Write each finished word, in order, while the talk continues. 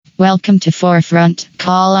Welcome to Forefront.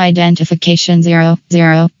 Call identification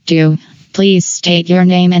 002. Please state your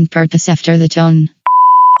name and purpose after the tone.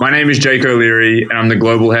 My name is Jake O'Leary, and I'm the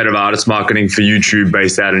global head of artist marketing for YouTube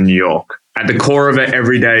based out in New York. At the core of it,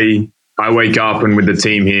 every day, I wake up and with the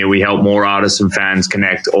team here, we help more artists and fans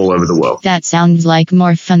connect all over the world. That sounds like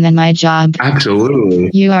more fun than my job.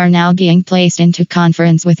 Absolutely. You are now being placed into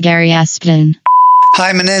conference with Gary Aspden.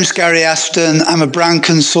 Hi, my name's Gary Aspden. I'm a brand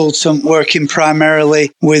consultant working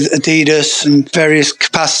primarily with Adidas in various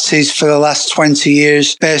capacities for the last 20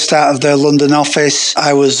 years, based out of their London office.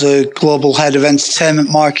 I was a global head of entertainment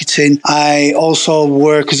marketing. I also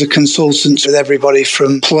work as a consultant with everybody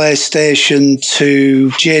from PlayStation to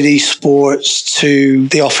JD Sports to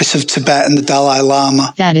the Office of Tibet and the Dalai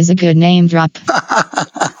Lama. That is a good name drop.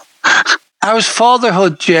 I was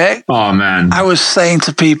fatherhood, Jake. Oh, man. I was saying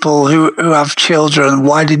to people who have children,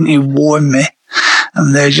 why didn't you warn me?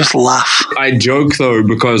 And they just laugh. I joke, though,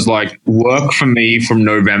 because, work for me from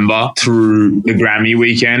November through the Grammy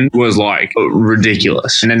weekend was,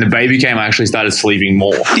 ridiculous. And then the baby came, I actually started sleeping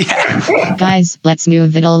more. Yeah. Guys, let's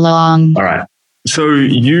move it along. All right. So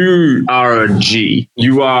you are a G.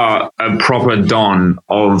 You are a proper don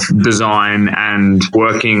of design and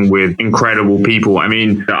working with incredible people. I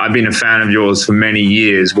mean, I've been a fan of yours for many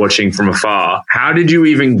years, watching from afar. How did you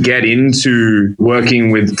even get into working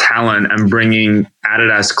with talent and bringing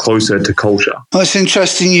Adidas closer to culture? Well, it's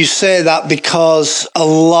interesting you say that, because a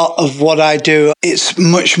lot of what I do, it's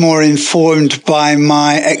much more informed by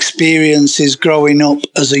my experiences growing up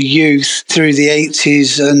as a youth through the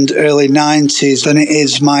 80s and early 90s than it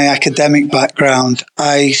is my academic background.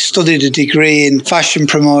 I studied a degree in fashion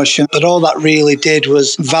promotion, but all that really did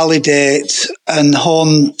was validate and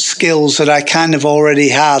hone skills that I kind of already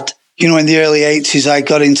had. You know, in the early 80s, I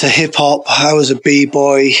got into hip hop. I was a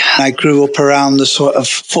b-boy. I grew up around the sort of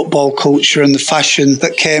football culture and the fashion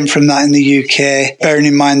that came from that in the UK. Bearing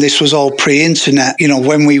in mind, this was all pre-internet. You know,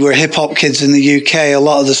 when we were hip hop kids in the UK, a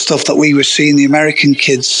lot of the stuff that we were seeing the American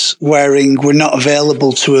kids wearing were not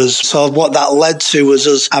available to us. So what that led to was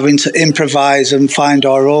us having to improvise and find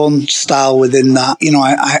our own style within that. You know,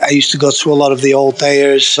 I used to go to a lot of the old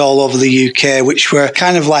dayers all over the UK, which were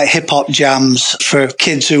kind of like hip hop jams for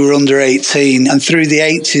kids who were under 18, and through the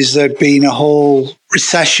 80s there'd been a whole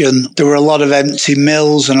recession. There were a lot of empty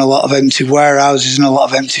mills and a lot of empty warehouses and a lot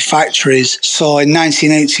of empty factories. So in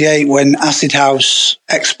 1988, when Acid House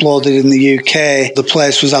exploded in the UK, the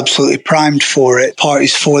place was absolutely primed for it.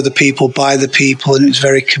 Parties for the people, by the people, and it was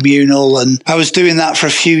very communal. And I was doing that for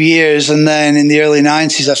a few years, and then in the early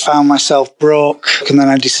 90s I found myself broke, and then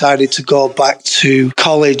I decided to go back to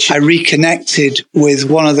college. I reconnected with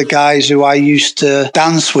one of the guys who I used to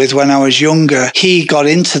dance with when I was younger. He got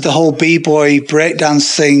into the whole b-boy breakdancing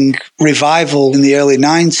revival in the early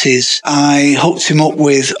 90s. I hooked him up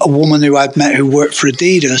with a woman who I'd met who worked for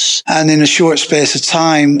Adidas, and in a short space of time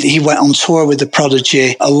he went on tour with the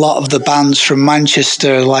Prodigy. A lot of the bands from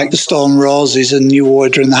Manchester, like the Stone Roses and New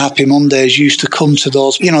Order and the Happy Mondays, used to come to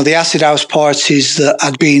those, the Acid House parties that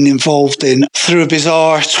I'd been involved in. Through a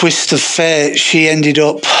bizarre twist of fate, she ended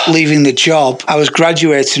up leaving the job. I was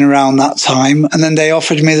graduating around that time, and then they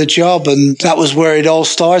offered me the job, and that was where it all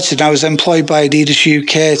started. I was employed by Adidas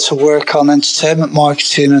UK to work on entertainment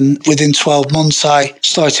marketing, and within 12 months I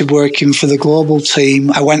started working for the global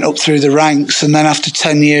team. I went up through the ranks, and then after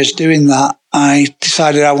 10 years doing that, I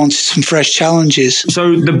decided I wanted some fresh challenges.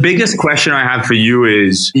 So the biggest question I have for you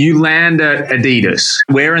is, you land at Adidas.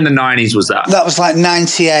 Where in the 90s was that? That was like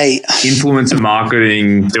 98. Influencer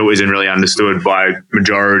marketing still isn't really understood by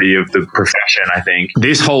majority of the profession, I think.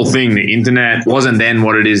 This whole thing, the internet, wasn't then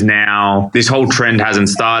what it is now. This whole trend hasn't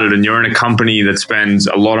started, and you're in a company that spends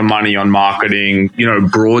a lot of money on marketing,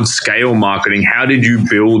 broad scale marketing. How did you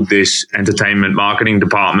build this entertainment marketing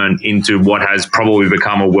department into what has probably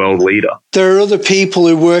become a world leader? There are other people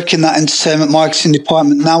who work in that entertainment marketing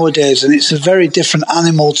department nowadays, and it's a very different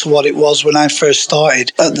animal to what it was when I first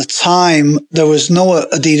started. At the time, there was no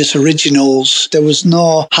Adidas Originals, there was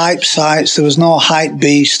no hype sites, there was no hype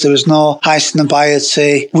beast, there was no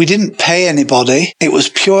Highsnobiety. We didn't pay anybody. It was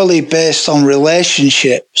purely based on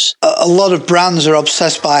relationships. A lot of brands are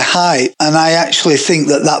obsessed by hype, and I actually think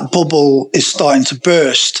that bubble is starting to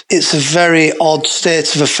burst. It's a very odd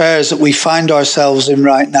state of affairs that we find ourselves in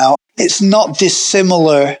right now. It's not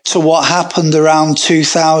dissimilar to what happened around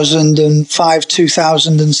 2005,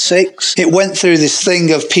 2006. It went through this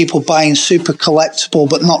thing of people buying super collectible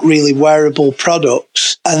but not really wearable products.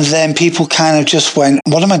 jokes. And then people kind of just went,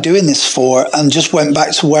 what am I doing this for? And just went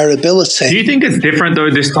back to wearability. Do you think it's different though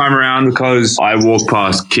this time around? Because I walk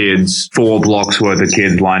past kids, 4 blocks worth of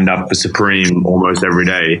kids lined up for Supreme almost every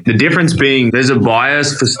day. The difference being there's a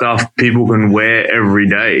bias for stuff people can wear every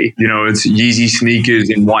day. You know, it's Yeezy sneakers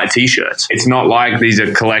and white t-shirts. It's not like these are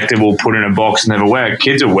collectible, put in a box, never wear.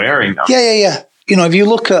 Kids are wearing them. Yeah. You know, if you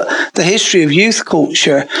look at the history of youth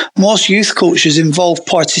culture, most youth cultures involve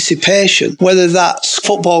participation, whether that's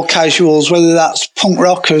football casuals, whether that's punk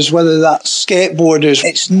rockers, whether that's skateboarders.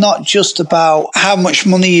 It's not just about how much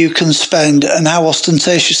money you can spend and how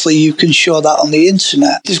ostentatiously you can show that on the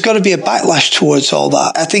internet. There's got to be a backlash towards all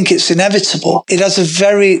that. I think it's inevitable. It has a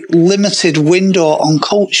very limited window on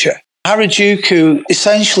culture. Harajuku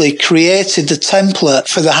essentially created the template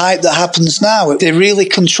for the hype that happens now. They really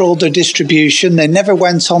controlled their distribution. They never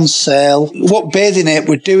went on sale. What Bede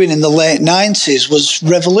were doing in the late 90s was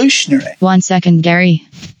revolutionary. 1 second, Gary.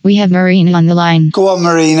 We have Marina on the line. Go on,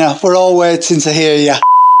 Marina. We're all waiting to hear you.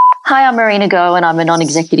 Hi, I'm Marina Go, and I'm a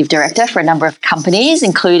non-executive director for a number of companies,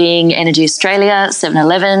 including Energy Australia,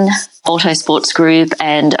 7-Eleven, Auto Sports Group,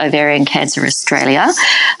 and Ovarian Cancer Australia.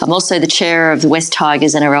 I'm also the chair of the West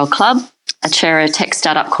Tigers NRL Club. I chair a tech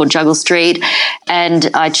startup called Juggle Street, and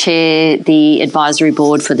I chair the advisory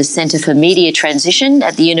board for the Centre for Media Transition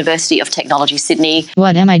at the University of Technology, Sydney.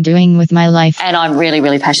 What am I doing with my life? And I'm really,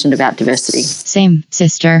 really passionate about diversity. Same,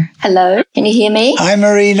 sister. Hello, can you hear me? Hi,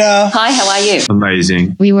 Marina. Hi, how are you?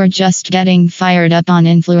 Amazing. We were just getting fired up on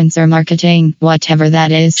influencer marketing, whatever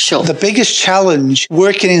that is. Sure. The biggest challenge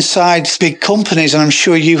working inside big companies, and I'm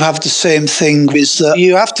sure you have the same thing, is that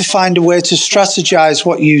you have to find a way to strategize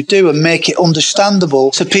what you do and make it understandable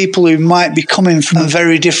to people who might be coming from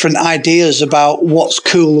very different ideas about what's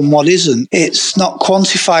cool and what isn't. It's not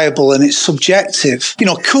quantifiable and it's subjective. You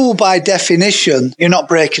know, cool by definition, you're not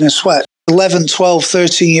breaking a sweat. 11, 12,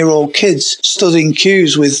 13-year-old kids stood in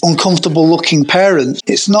queues with uncomfortable looking parents.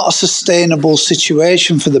 It's not a sustainable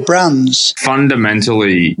situation for the brands.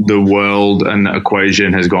 Fundamentally, the world and the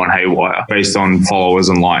equation has gone haywire based on followers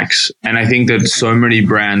and likes. And I think that so many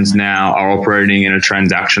brands now are operating in a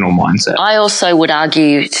transactional mindset. I also would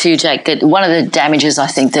argue too, Jake, that one of the damages I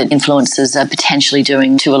think that influencers are potentially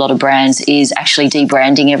doing to a lot of brands is actually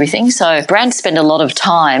debranding everything. So brands spend a lot of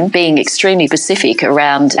time being extremely specific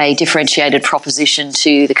around a differentiated proposition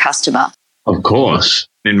to the customer. Of course.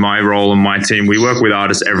 In my role and my team, we work with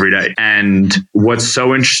artists every day. And what's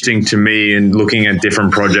so interesting to me in looking at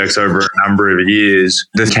different projects over a number of years,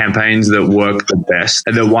 the campaigns that work the best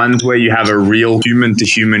are the ones where you have a real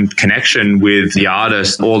human-to-human connection with the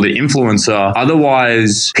artist or the influencer.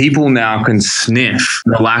 Otherwise, people now can sniff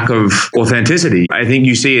the lack of authenticity. I think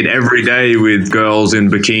you see it every day with girls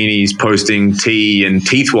in bikinis posting tea and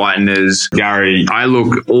teeth whiteners. Gary, I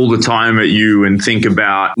look all the time at you and think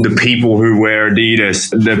about the people who wear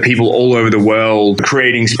Adidas, the people all over the world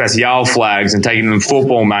creating special flags and taking them to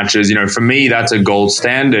football matches. You know, for me, that's a gold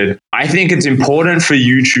standard. I think it's important for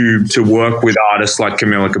YouTube to work with artists like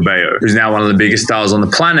Camila Cabello, who's now one of the biggest stars on the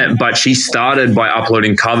planet, but she started by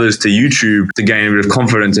uploading covers to YouTube to gain a bit of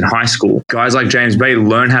confidence in high school. Guys like James Bede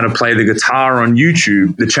learn how to play the guitar on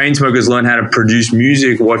YouTube. The Chainsmokers learn how to produce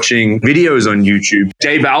music watching videos on YouTube.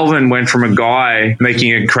 J Balvin went from a guy making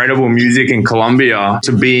incredible music in Colombia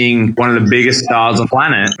to being one of the biggest stars on the planet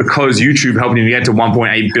because YouTube helped him get to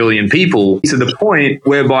 1.8 billion people, to the point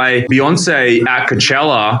whereby Beyonce at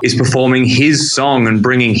Coachella is performing his song and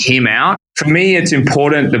bringing him out. For me, it's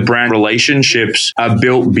important that brand relationships are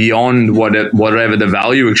built beyond whatever the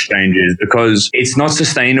value exchange is, because it's not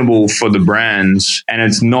sustainable for the brands and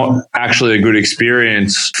it's not actually a good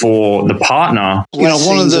experience for the partner. You know,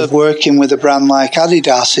 one of the working with a brand like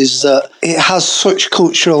Adidas is that it has such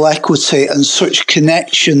cultural equity and such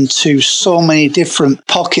connection to so many different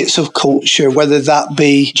pockets of culture, whether that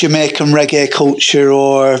be Jamaican reggae culture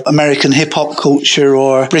or American hip hop culture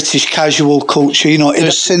or British casual culture. You know,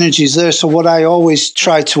 there's synergies there. So what I always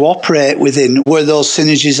try to operate within where those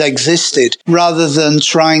synergies existed, rather than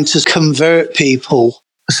trying to convert people.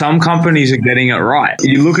 Some companies are getting it right.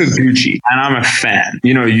 You look at Gucci, and I'm a fan.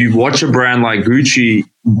 You know, you watch a brand like Gucci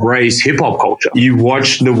embrace hip-hop culture. You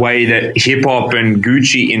watch the way that hip-hop and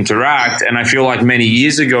Gucci interact, and I feel like many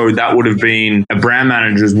years ago, that would have been a brand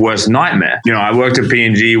manager's worst nightmare. You know, I worked at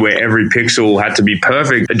P&G where every pixel had to be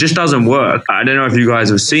perfect. It just doesn't work. I don't know if you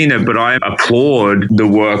guys have seen it, but I applaud the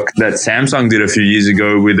work that Samsung did a few years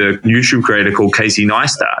ago with a YouTube creator called Casey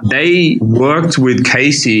Neistat. They worked with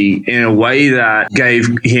Casey in a way that gave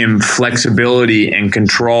him flexibility and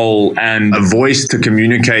control and a voice to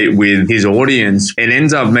communicate with his audience. It ends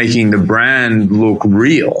ends up making the brand look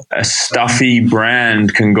real. A stuffy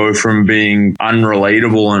brand can go from being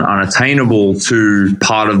unrelatable and unattainable to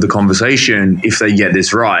part of the conversation if they get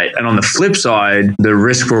this right. And on the flip side, the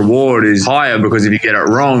risk reward is higher because if you get it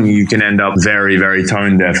wrong, you can end up very, very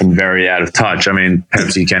tone deaf and very out of touch. I mean,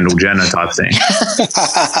 Pepsi, Kendall Jenner type thing.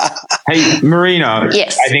 Hey, Marina.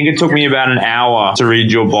 Yes. I think it took me about an hour to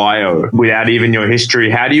read your bio without even your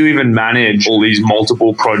history. How do you even manage all these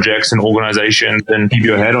multiple projects and organizations and keep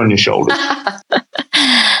your head on your shoulders?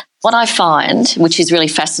 What I find, which is really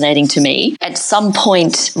fascinating to me, at some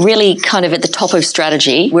point, really kind of at the top of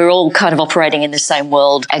strategy, we're all kind of operating in the same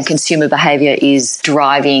world, and consumer behavior is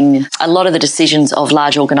driving a lot of the decisions of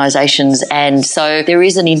large organizations. And so there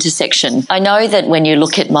is an intersection. I know that when you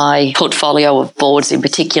look at my portfolio of boards in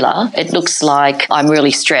particular, it looks like I'm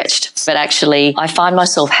really stretched. But actually, I find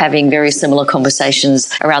myself having very similar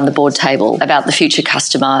conversations around the board table about the future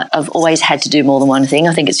customer. I've always had to do more than one thing.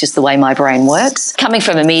 I think it's just the way my brain works. Coming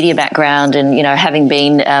from a media background and, having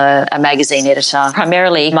been a magazine editor,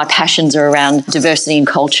 primarily my passions are around diversity and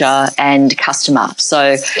culture and customer.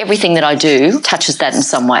 So everything that I do touches that in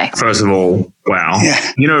some way. First of all, wow.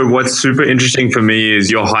 Yeah. What's super interesting for me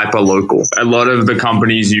is you're hyper local. A lot of the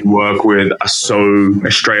companies you work with are so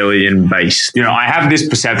Australian based. I have this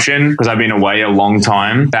perception because I've been away a long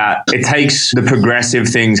time that it takes the progressive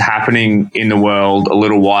things happening in the world a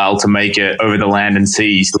little while to make it over the land and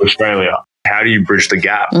seas to Australia. How do you bridge the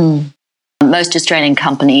gap? Most Australian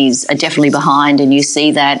companies are definitely behind, and you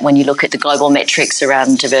see that when you look at the global metrics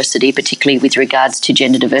around diversity, particularly with regards to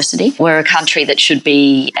gender diversity. We're a country that should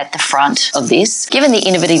be at the front of this. Given the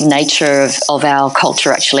innovative nature of our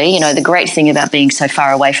culture, actually, the great thing about being so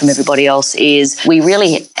far away from everybody else is we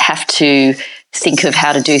really have to think of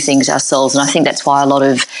how to do things ourselves. And I think that's why a lot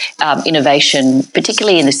of innovation,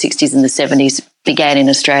 particularly in the 60s and the 70s, began in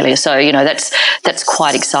Australia. So, that's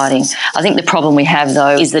quite exciting. I think the problem we have,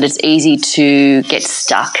 though, is that it's easy to get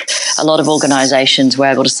stuck. A lot of organisations were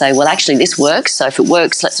able to say, well, actually, this works. So if it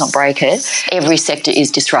works, let's not break it. Every sector is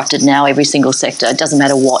disrupted now, every single sector. It doesn't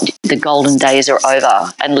matter what. The golden days are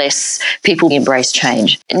over unless people embrace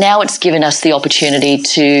change. Now it's given us the opportunity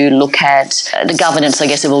to look at the governance, I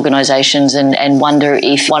guess, of organisations and wonder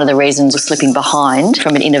if one of the reasons we're slipping behind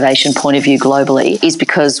from an innovation point of view globally is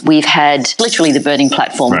because we've had literally the burning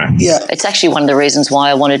platform. Right. Yeah. It's actually one of the reasons why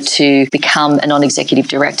I wanted to become a non-executive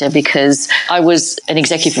director, because I was an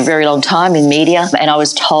executive for a very long time in media, and I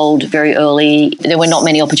was told very early there were not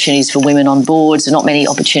many opportunities for women on boards, and not many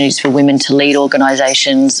opportunities for women to lead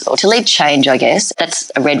organisations or to lead change, I guess. That's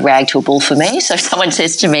a red rag to a bull for me. So if someone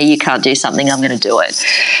says to me, you can't do something, I'm going to do it,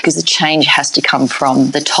 because the change has to come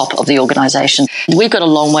from the top of the organisation. We've got a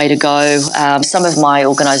long way to go. Some of my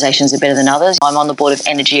organisations are better than others. I'm on the board of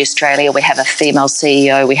Energy Australia. We have a female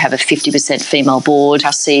CEO. We have a 50% female board.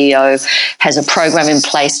 Our CEO has a program in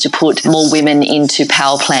place to put more women into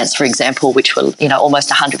power plants, for example, which were, almost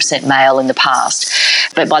 100% male in the past.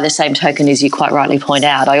 But by the same token, as you quite rightly point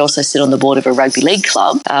out, I also sit on the board of a rugby league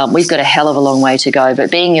club. We've got a hell of a long way to go,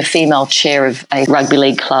 but being a female chair of a rugby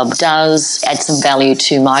league club does add some value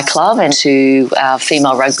to my club and to our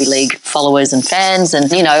female rugby league followers and fans.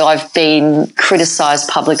 And, I've been criticised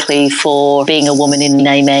publicly for being a woman in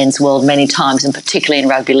a man's world many times, and particularly in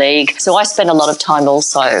rugby league. So I spend a lot of time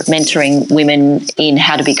also mentoring women in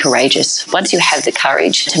how to be courageous. Once you have the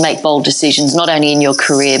courage to make bold decisions, not only in your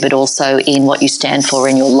career, but also in what you stand for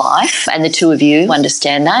in your life, and the two of you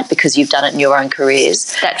understand that because you've done it in your own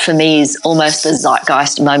careers, that for me is almost the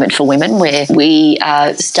zeitgeist moment for women, where we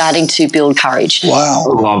are starting to build courage. Wow.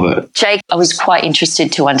 I love it. Jake, I was quite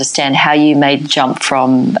interested to understand how you made the jump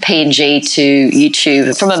from P&G to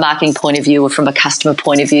YouTube. From a marketing point of view or from a customer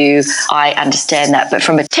point of view, I understand that. But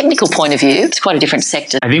from a technical point of view, it's quite a different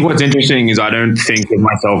sector. I think what's interesting is I don't think of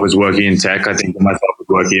myself as working in tech. I think of myself as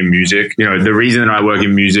working in music. The reason I work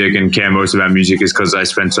in music and care most about music is because I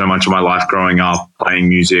spent so much of my life growing up playing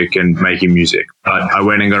music and making music. But I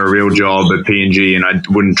went and got a real job at P&G, and I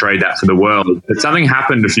wouldn't trade that for the world. But something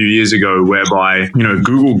happened a few years ago whereby,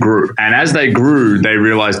 Google grew. And as they grew, they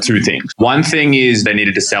realized two things. One thing is they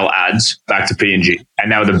needed to sell ads back to P&G.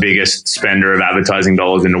 And they were the biggest spender of advertising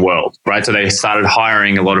dollars in the world, right? So they started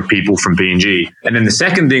hiring a lot of people from P&G. And then the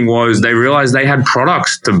second thing was they realized they had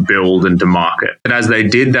products to build and to market. But as they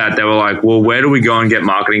did that, they were like, well, where do we go and get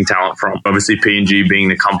marketing talent from? Obviously, P&G being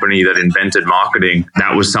the company that invented marketing,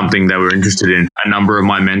 that was something they were interested in. A number of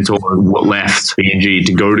my mentors left P&G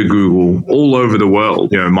to go to Google all over the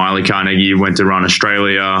world. Miley Carnegie went to run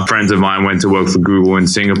Australia. Friends of mine went to work for Google in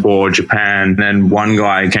Singapore, Japan. And then one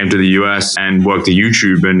guy came to the US and worked at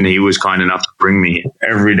YouTube, and he was kind enough to bring me here.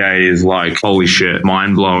 Every day is like, holy shit,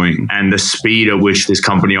 mind blowing. And the speed at which this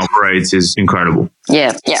company operates is incredible.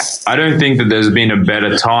 Yeah. I don't think that there's been a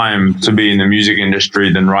better time to be in the music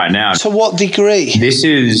industry than right now. To what degree? This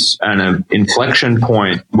is an inflection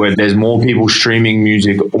point where there's more people streaming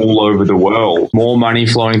music all over the world, more money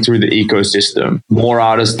flowing through the ecosystem, more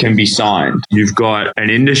artists can be signed. You've got an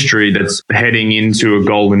industry that's heading into a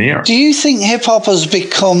golden era. Do you think hip hop has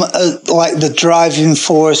become like the driving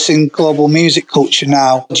force in global music culture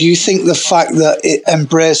now? Do you think the fact that it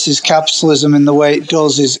embraces capitalism in the way it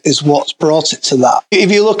does is what's brought it to that?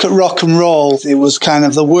 If you look at rock and roll, it was kind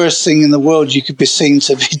of the worst thing in the world you could be seen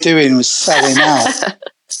to be doing was selling out.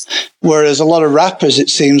 Whereas a lot of rappers, it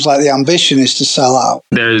seems like the ambition is to sell out.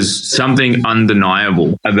 There's something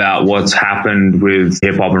undeniable about what's happened with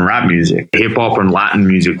hip hop and rap music. Hip hop and Latin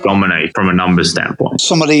music dominate from a numbers standpoint.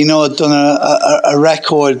 Somebody, had done a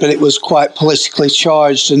record, but it was quite politically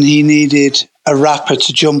charged, and he needed a rapper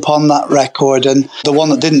to jump on that record. And the one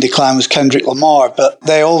that didn't decline was Kendrick Lamar, but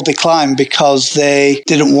they all declined because they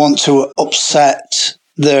didn't want to upset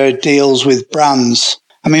their deals with brands.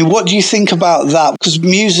 I mean, what do you think about that? Because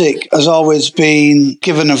music has always been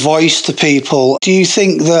given a voice to people. Do you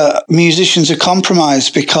think that musicians are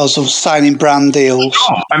compromised because of signing brand deals?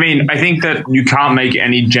 I mean, I think that you can't make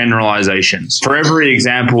any generalizations. For every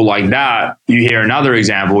example like that, you hear another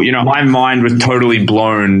example. My mind was totally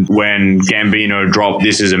blown when Gambino dropped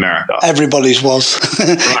This Is America. Everybody's was.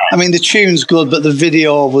 Right. I mean, the tune's good, but the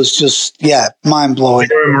video was just, mind-blowing.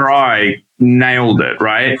 Mariah nailed it,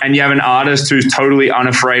 right? And you have an artist who's totally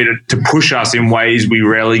unafraid to push us in ways we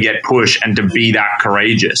rarely get pushed and to be that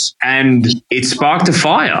courageous. And it sparked a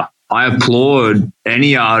fire. I applaud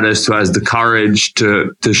any artist who has the courage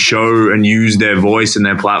to show and use their voice and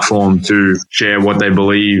their platform to share what they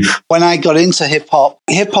believe. When I got into hip-hop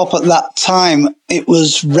at that time, it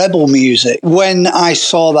was rebel music. When I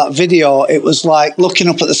saw that video, it was like looking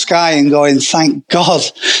up at the sky and going, thank God,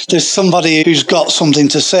 there's somebody who's got something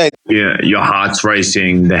to say. Yeah, your heart's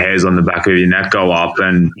racing, the hairs on the back of your neck go up,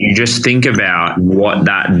 and you just think about what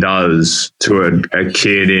that does to a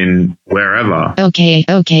kid in wherever. Okay.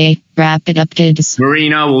 Wrap it up, kids.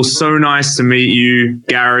 Marina, well, so nice to meet you.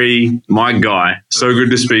 Gary, my guy, so good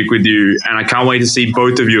to speak with you. And I can't wait to see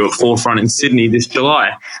both of you at Forefront in Sydney this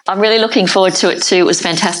July. I'm really looking forward to it too. It was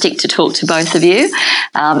fantastic to talk to both of you.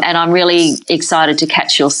 And I'm really excited to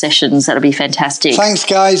catch your sessions. That'll be fantastic. Thanks,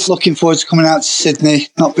 guys. Looking forward to coming out to Sydney.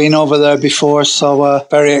 Not been over there before, so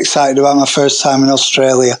very excited about my first time in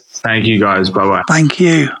Australia. Thank you, guys. Bye-bye. Thank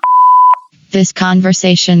you. This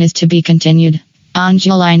conversation is to be continued on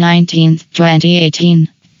July 19th, 2018,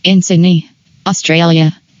 in Sydney,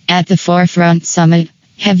 Australia, at the Forefront Summit.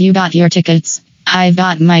 Have you got your tickets? I've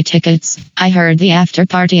got my tickets. I heard the after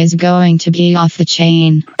party is going to be off the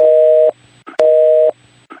chain.